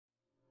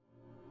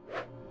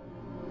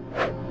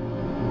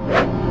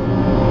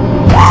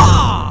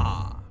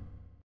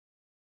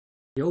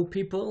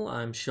good people,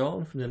 I'm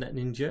Sean from the Net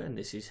Ninja and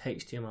this is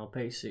HTML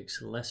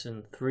Basics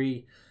Lesson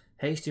 3,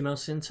 HTML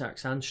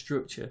Syntax and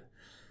Structure.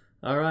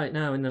 Alright,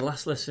 now in the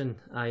last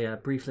lesson I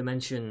briefly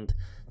mentioned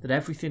that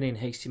everything in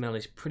HTML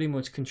is pretty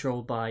much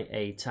controlled by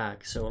a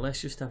tag, so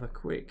let's just have a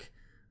quick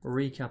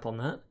recap on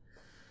that.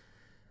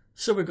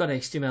 So we've got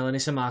HTML and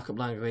it's a markup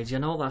language,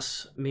 and all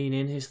that's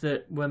meaning is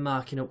that we're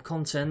marking up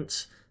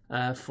content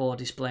for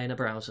display in a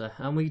browser,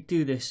 and we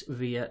do this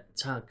via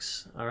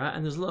tags. Alright,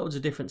 and there's loads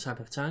of different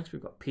type of tags.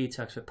 We've got P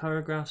tags for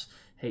paragraphs,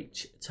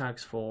 H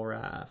tags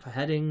for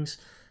headings,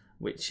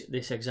 which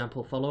this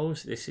example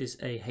follows. This is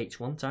a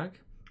H1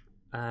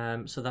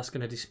 tag, so that's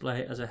going to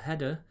display as a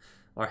header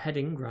or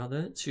heading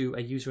rather to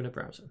a user in a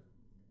browser.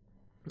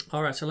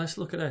 Alright, so let's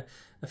look at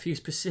a few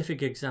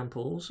specific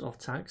examples of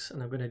tags,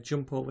 and I'm going to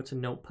jump over to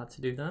Notepad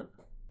to do that.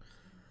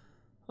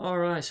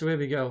 Alright, so here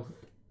we go.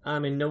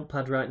 I'm in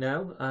Notepad right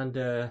now,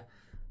 and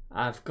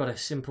I've got a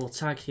simple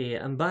tag here.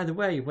 And by the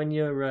way, when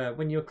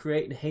you're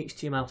creating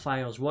HTML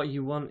files, what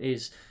you want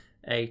is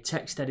a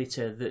text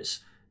editor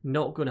that's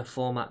not going to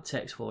format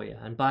text for you.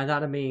 And by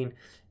that I mean,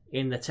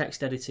 in the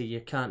text editor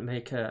you can't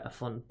make a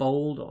font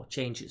bold or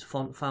change its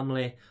font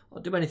family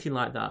or do anything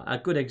like that. A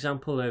good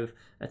example of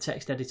a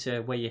text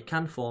editor where you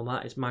can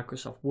format is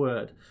Microsoft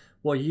Word.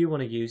 What you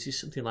want to use is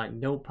something like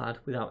Notepad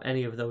without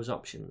any of those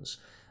options.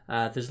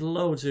 There's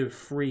loads of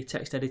free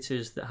text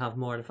editors that have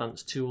more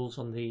advanced tools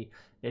on the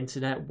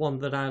internet. One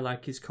that I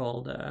like is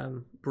called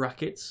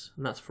Brackets,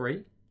 and that's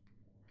free.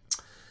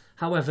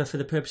 However, for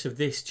the purpose of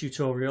this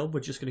tutorial, we're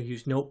just going to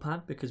use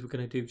Notepad because we're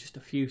going to do just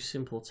a few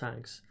simple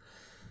tags.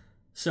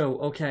 So,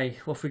 okay,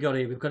 what have we got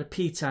here? We've got a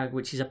P tag,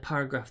 which is a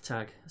paragraph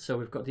tag. So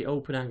we've got the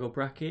open angle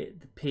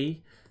bracket, the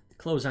P, the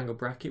close angle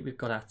bracket, we've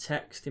got our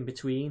text in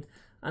between,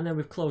 and then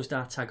we've closed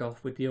our tag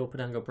off with the open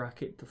angle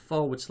bracket, the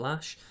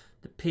 /,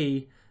 the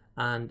P,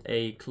 and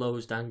a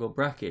closed angle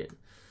bracket.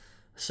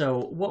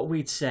 So what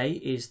we'd say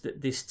is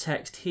that this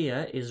text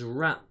here is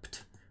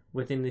wrapped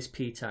within this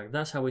P tag.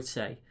 That's how we'd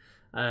say.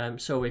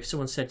 So if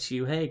someone said to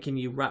you, hey, can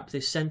you wrap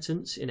this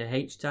sentence in a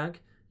H tag?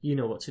 You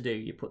know what to do.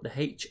 You put the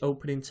H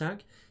opening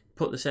tag,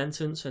 put the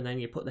sentence, and then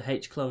you put the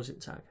H closing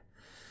tag.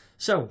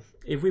 So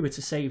if we were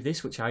to save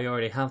this, which I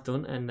already have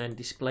done, and then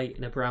display it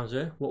in a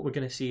browser, what we're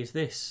going to see is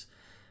this.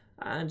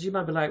 And you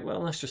might be like,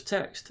 well, that's just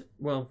text.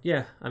 Well,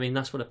 yeah, I mean,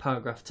 that's what a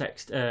paragraph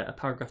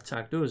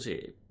tag does.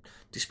 It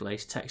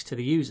displays text to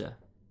the user.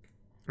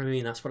 I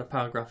mean, that's what a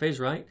paragraph is,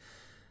 right?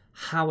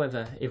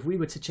 However, if we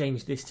were to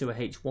change this to a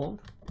H1,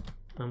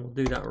 and we'll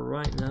do that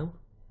right now,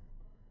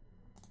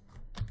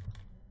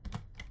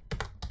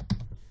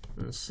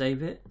 and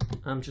save it.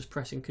 I'm just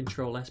pressing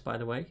Control S, by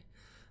the way.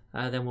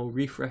 Then we'll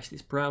refresh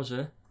this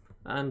browser,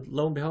 and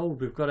lo and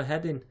behold, we've got a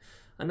heading.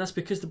 And that's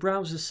because the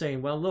browser's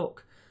saying, well,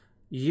 look,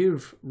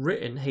 you've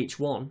written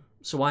H1,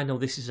 so I know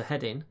this is a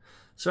heading.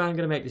 So I'm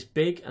going to make this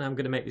big and I'm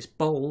going to make this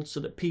bold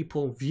so that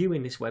people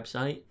viewing this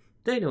website,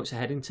 they know it's a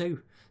heading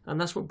too. And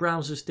that's what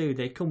browsers do.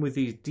 They come with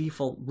these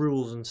default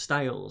rules and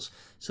styles.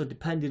 So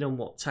depending on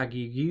what tag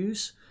you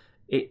use,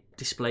 it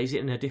displays it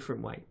in a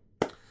different way.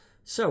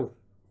 So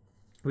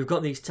we've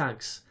got these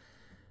tags.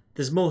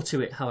 There's more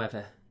to it,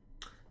 however.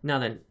 Now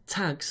then,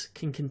 tags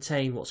can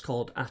contain what's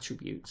called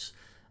attributes.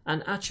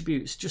 And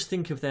attributes, just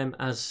think of them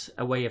as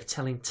a way of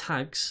telling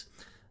tags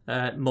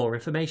more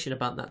information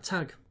about that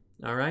tag.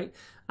 Alright?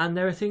 And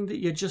they're a thing that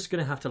you're just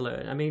going to have to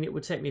learn. I mean, it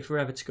would take me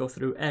forever to go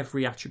through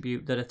every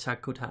attribute that a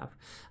tag could have.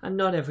 And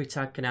not every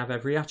tag can have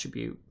every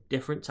attribute.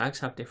 Different tags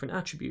have different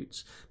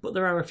attributes. But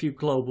there are a few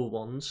global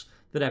ones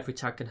that every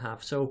tag can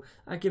have. So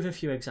I'll give a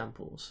few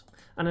examples.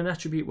 And an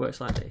attribute works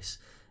like this.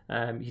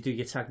 You do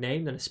your tag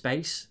name, then a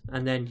space,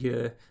 and then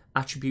your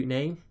attribute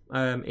name.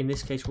 In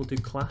this case we'll do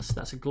class.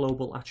 That's a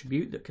global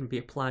attribute that can be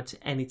applied to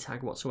any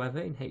tag whatsoever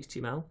in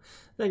HTML.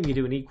 Then you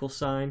do an equal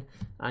sign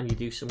and you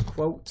do some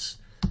quotes,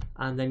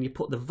 and then you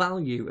put the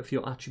value of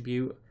your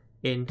attribute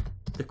in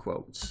the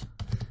quotes.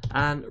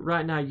 And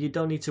right now you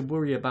don't need to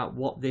worry about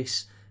what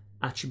this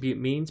attribute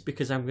means,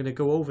 because I'm going to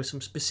go over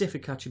some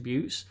specific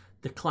attributes,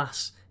 the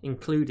class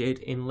included,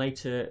 in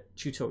later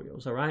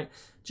tutorials. Alright,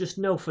 just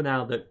know for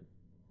now that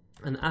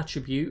an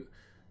attribute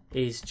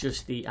is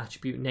just the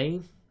attribute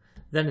name,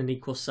 then an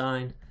equal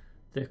sign,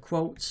 the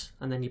quotes,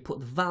 and then you put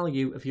the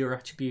value of your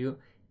attribute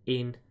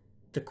in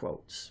the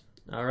quotes.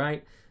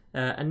 Alright,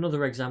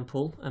 another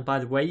example, and by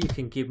the way, you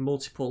can give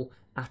multiple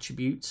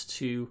attributes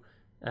to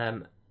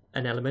an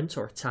element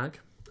or a tag.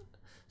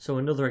 So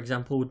another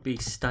example would be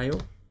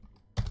style,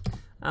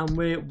 and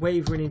we're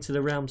wavering into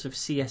the realms of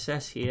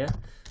CSS here.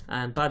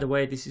 And by the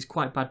way, this is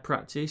quite bad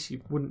practice. You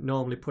wouldn't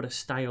normally put a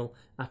style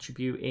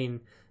attribute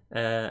in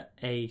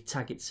a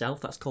tag itself.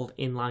 That's called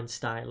inline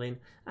styling,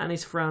 and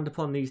it's frowned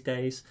upon these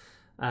days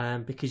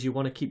because you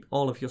want to keep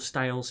all of your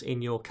styles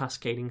in your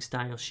cascading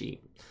style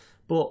sheet.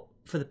 But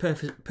for the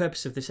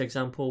purpose of this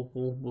example,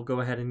 we'll go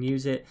ahead and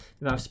use it.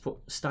 If I was to put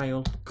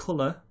style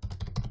color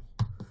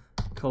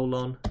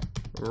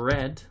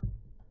red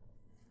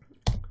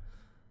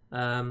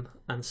and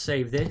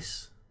save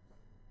this,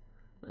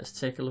 let's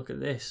take a look at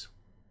this.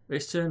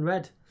 It's turned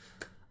red.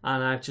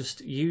 and I've just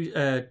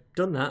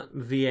done that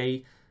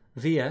via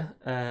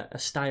a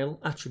style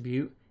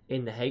attribute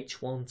in the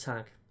h1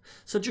 tag.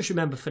 So just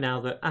remember for now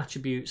that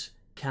attributes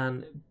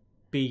can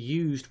be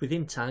used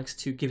within tags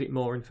to give it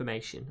more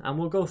information, and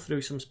we'll go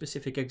through some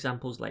specific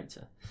examples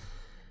later.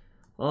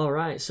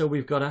 Alright, so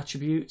we've got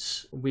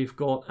attributes,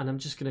 and I'm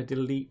just going to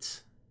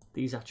delete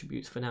these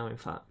attributes for now, in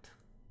fact.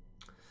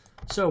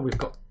 So we've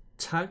got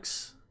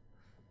tags,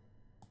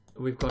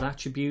 we've got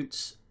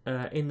attributes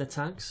in the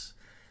tags,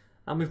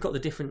 and we've got the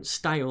different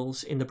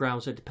styles in the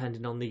browser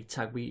depending on the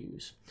tag we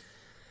use.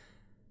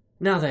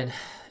 Now then,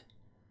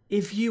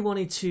 if you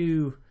wanted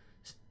to,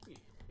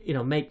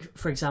 make,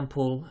 for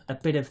example, a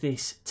bit of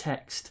this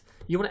text,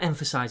 you want to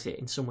emphasize it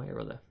in some way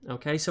or other.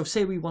 Okay, so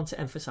say we want to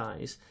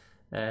emphasize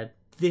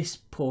this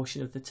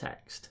portion of the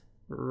text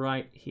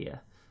right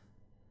here.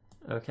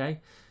 Okay,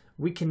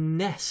 we can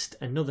nest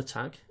another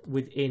tag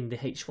within the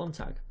h1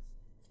 tag,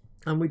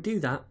 and we do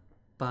that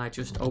by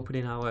just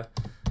opening our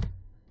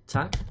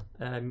tag,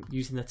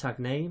 using the tag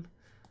name,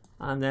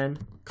 and then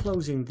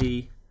closing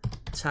the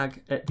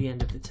tag at the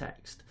end of the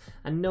text.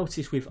 And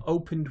notice we've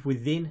opened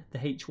within the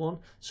h1,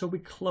 so we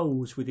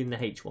close within the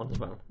h1 as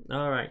well.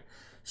 Alright,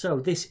 so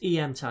this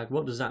em tag,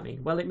 what does that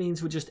mean? Well, it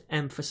means we're just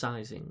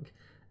emphasizing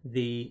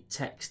the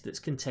text that's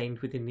contained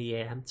within the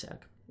em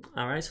tag.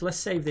 Alright, so let's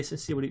save this and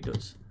see what it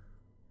does.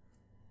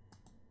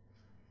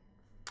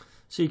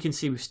 So you can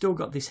see we've still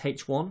got this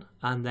h1,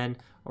 and then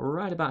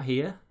right about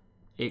here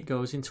it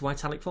goes into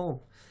italic form,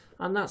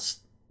 and that's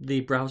the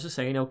browser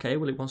saying, okay,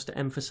 well, it wants to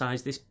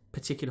emphasize this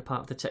particular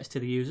part of the text to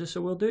the user, so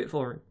we'll do it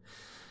for him.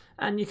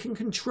 And you can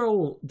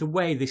control the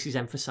way this is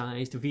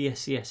emphasized via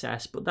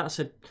CSS, but that's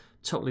a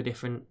totally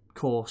different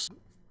course.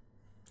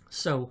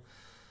 So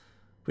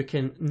we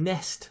can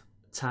nest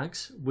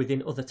tags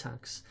within other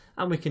tags,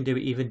 and we can do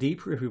it even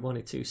deeper if we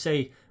wanted to.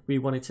 Say we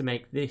wanted to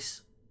make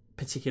this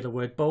particular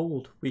word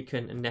bold, we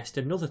can nest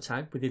another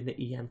tag within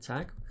the em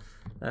tag.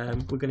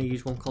 We're going to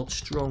use one called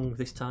strong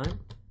this time.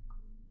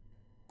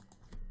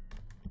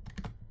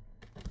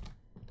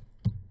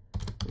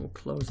 We'll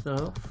close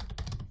that off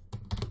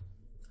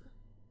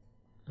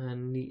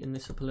and neaten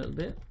this up a little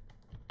bit.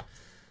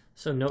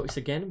 So notice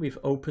again, we've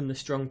opened the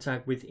strong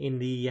tag within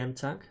the em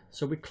tag,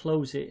 so we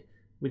close it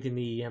within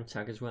the em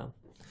tag as well.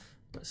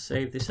 Let's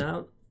save this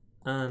out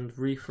and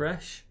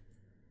refresh.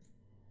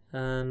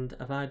 And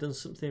have I done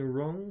something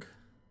wrong?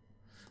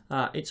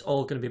 It's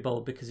all going to be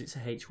bold because it's a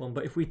h1,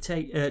 but if we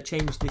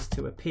change this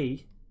to a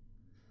p,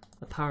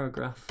 a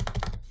paragraph,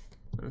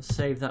 and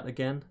save that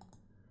again,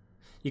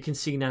 you can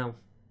see now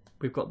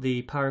we've got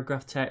the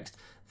paragraph text.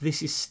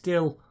 This is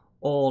still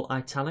all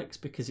italics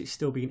because it's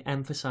still being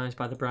emphasized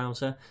by the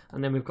browser,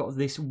 and then we've got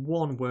this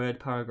one word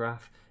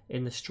paragraph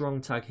in the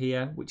strong tag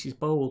here, which is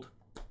bold.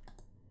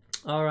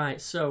 Alright,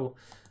 so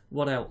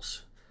what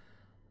else?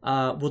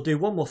 We'll do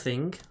one more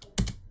thing,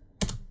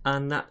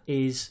 and that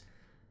is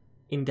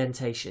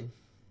indentation.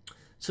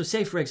 So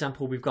say for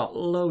example we've got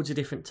loads of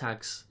different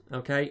tags,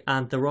 okay,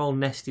 and they're all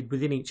nested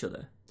within each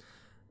other.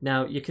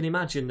 Now you can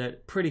imagine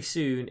that pretty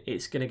soon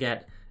it's going to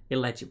get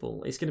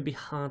illegible. It's going to be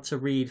hard to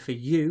read for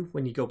you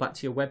when you go back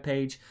to your web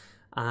page,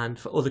 and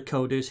for other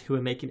coders who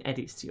are making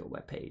edits to your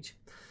web page.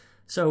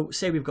 So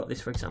say we've got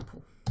this, for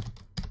example,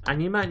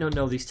 and you might not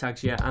know these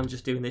tags yet. I'm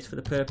just doing this for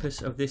the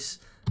purpose of this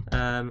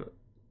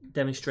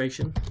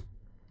demonstration.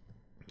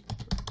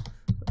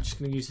 I'm just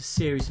going to use a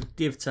series of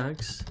div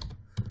tags,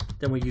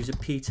 then we'll use a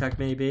p tag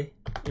maybe.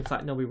 In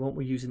fact, no, we won't.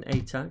 We'll use an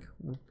a tag.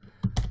 We'll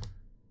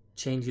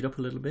change it up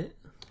a little bit.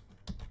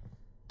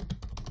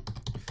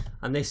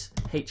 And this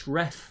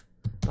href,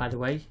 by the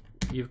way,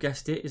 you've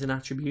guessed it, is an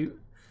attribute.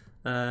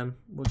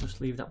 We'll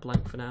just leave that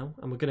blank for now,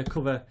 and we're going to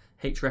cover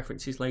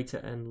h-references later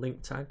and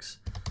link tags.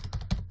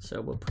 So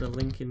we'll put a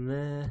link in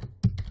there,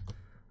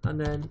 and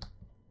then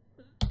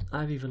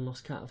I've even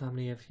lost count of how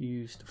many I've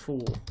used. 4.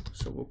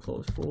 So we'll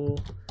close 4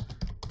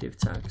 div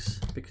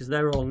tags because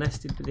they're all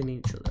nested within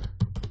each other.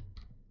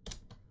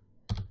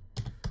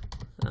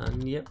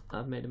 And yep,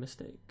 I've made a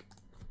mistake.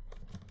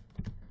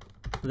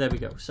 There we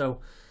go. So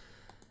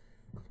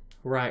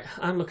right,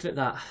 I'm looking at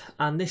that,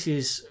 and this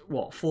is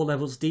what, 4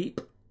 levels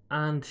deep,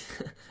 and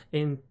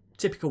in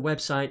typical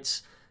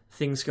websites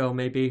things go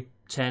maybe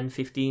 10,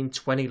 15,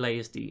 20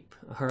 layers deep.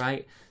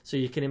 Alright, so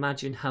you can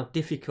imagine how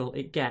difficult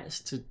it gets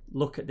to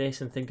look at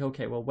this and think,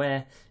 okay, well,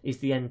 where is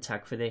the end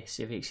tag for this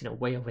if it's,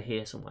 way over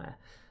here somewhere,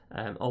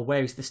 or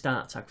where is the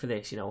start tag for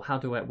this,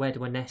 where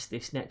do I nest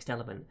this next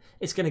element?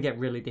 It's going to get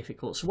really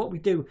difficult. So what we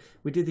do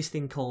this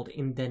thing called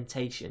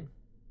indentation.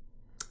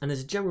 And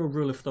as a general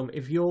rule of thumb,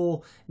 if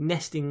you're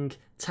nesting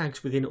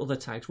tags within other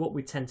tags, what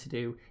we tend to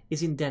do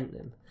is indent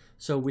them.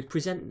 So we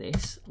present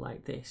this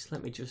like this.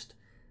 Let me just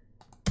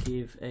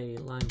give a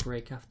line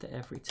break after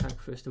every tag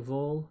first of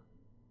all.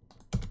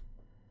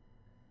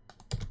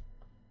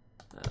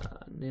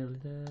 Nearly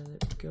there, there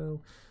we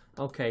go.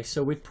 Okay,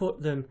 so we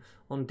put them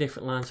on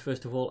different lines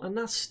first of all, and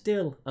that's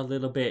still a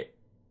little bit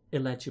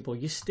illegible.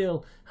 You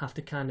still have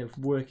to kind of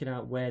work it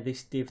out where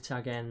this div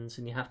tag ends,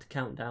 and you have to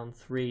count down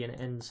 3 and it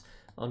ends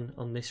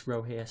on this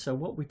row here. So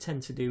what we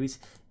tend to do is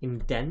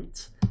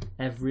indent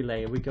every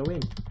layer we go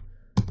in.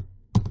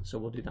 So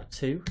we'll do that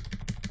 2,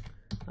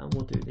 and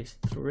we'll do this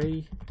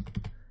 3,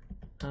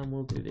 and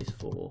we'll do this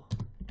 4.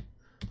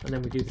 And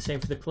then we do the same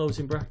for the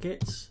closing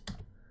brackets.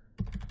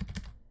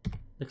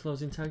 The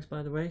closing tags,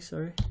 by the way,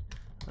 sorry.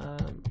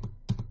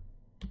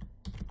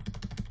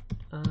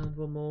 And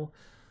one more.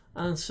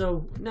 And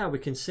so now we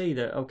can see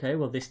that, okay,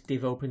 well, this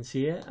div opens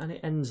here and it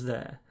ends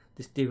there.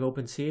 This div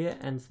opens here,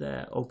 ends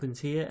there,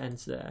 opens here,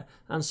 ends there,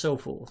 and so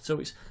forth. So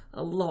it's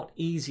a lot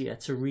easier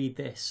to read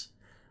this.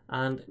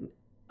 And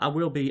I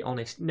will be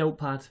honest,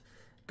 Notepad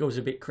goes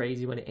a bit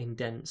crazy when it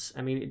indents.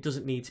 I mean, it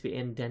doesn't need to be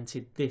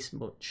indented this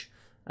much.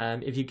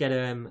 If you get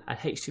a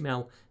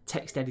HTML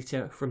text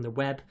editor from the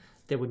web,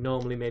 they would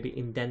normally maybe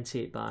indent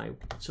it by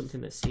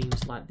something that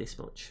seems like this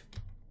much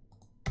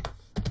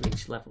in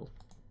each level.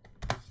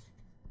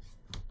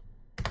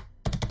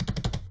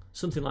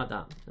 Something like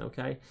that,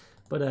 okay?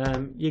 But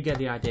you get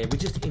the idea. We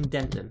just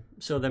indent them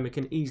so then we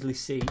can easily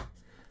see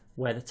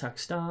where the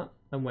tags start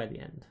and where they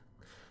end.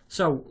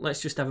 So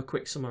let's just have a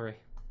quick summary.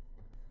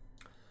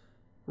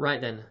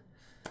 Right then.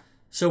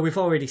 So we've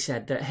already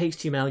said that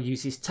HTML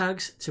uses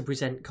tags to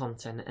present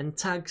content, and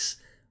tags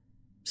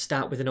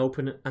start with an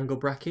open angle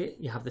bracket.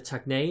 You have the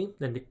tag name,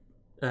 then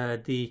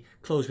the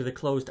close with a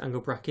closed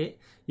angle bracket.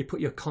 You put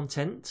your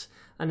content,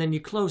 and then you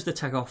close the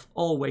tag off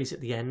always at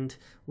the end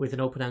with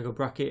an open angle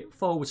bracket, /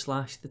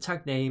 the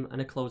tag name,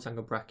 and a closed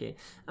angle bracket.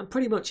 And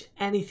pretty much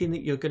anything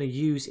that you're going to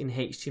use in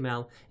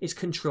HTML is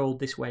controlled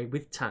this way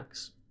with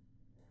tags.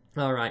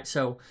 Alright,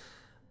 so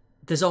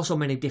there's also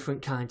many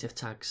different kinds of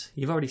tags.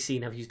 You've already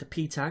seen I've used a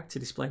P tag to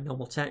display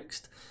normal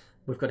text.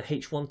 We've got a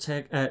H1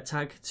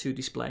 tag to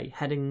display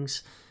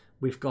headings.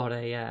 We've got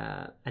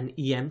an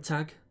EM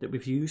tag that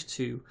we've used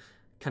to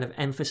kind of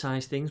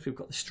emphasize things. We've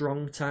got the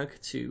strong tag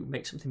to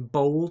make something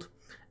bold,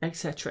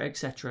 etc,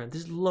 etc.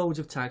 There's loads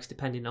of tags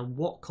depending on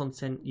what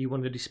content you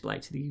want to display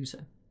to the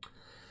user.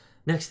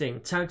 Next thing,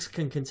 tags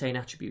can contain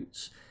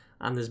attributes,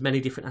 and there's many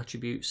different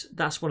attributes.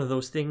 That's one of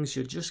those things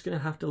you're just going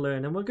to have to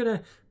learn, and we're going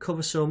to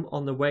cover some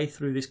on the way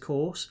through this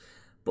course,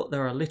 but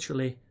there are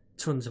literally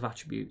tons of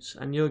attributes,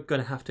 and you're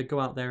going to have to go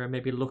out there and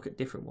maybe look at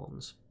different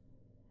ones.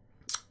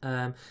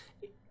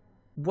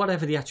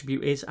 Whatever the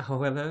attribute is,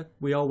 however,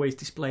 we always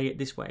display it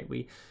this way.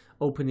 We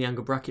open the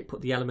angle bracket,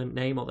 put the element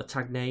name or the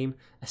tag name,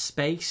 a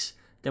space,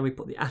 then we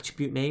put the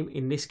attribute name.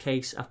 In this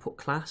case, I've put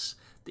class,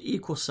 the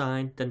equal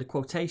sign, then the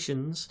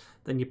quotations,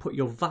 then you put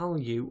your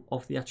value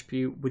of the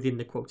attribute within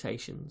the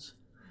quotations.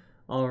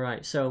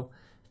 Alright, so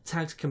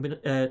tags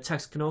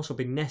can also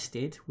be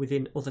nested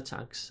within other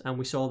tags, and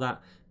we saw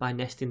that by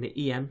nesting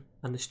the EM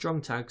and the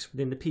strong tags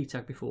within the P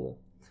tag before.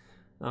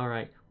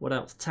 Alright, what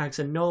else? Tags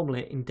are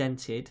normally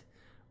indented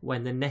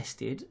when they're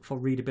nested for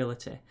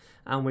readability,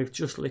 and we've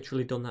just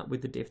literally done that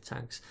with the div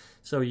tags.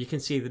 So you can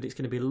see that it's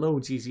going to be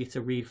loads easier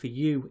to read for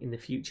you in the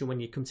future when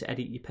you come to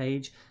edit your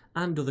page,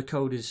 and other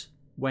coders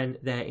when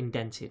they're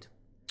indented.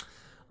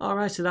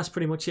 Alright, so that's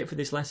pretty much it for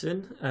this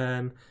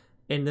lesson.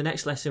 In the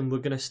next lesson we're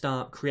going to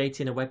start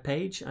creating a web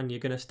page, and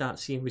you're going to start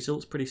seeing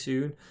results pretty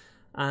soon,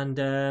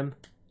 and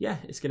yeah,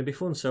 it's going to be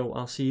fun, so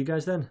I'll see you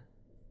guys then.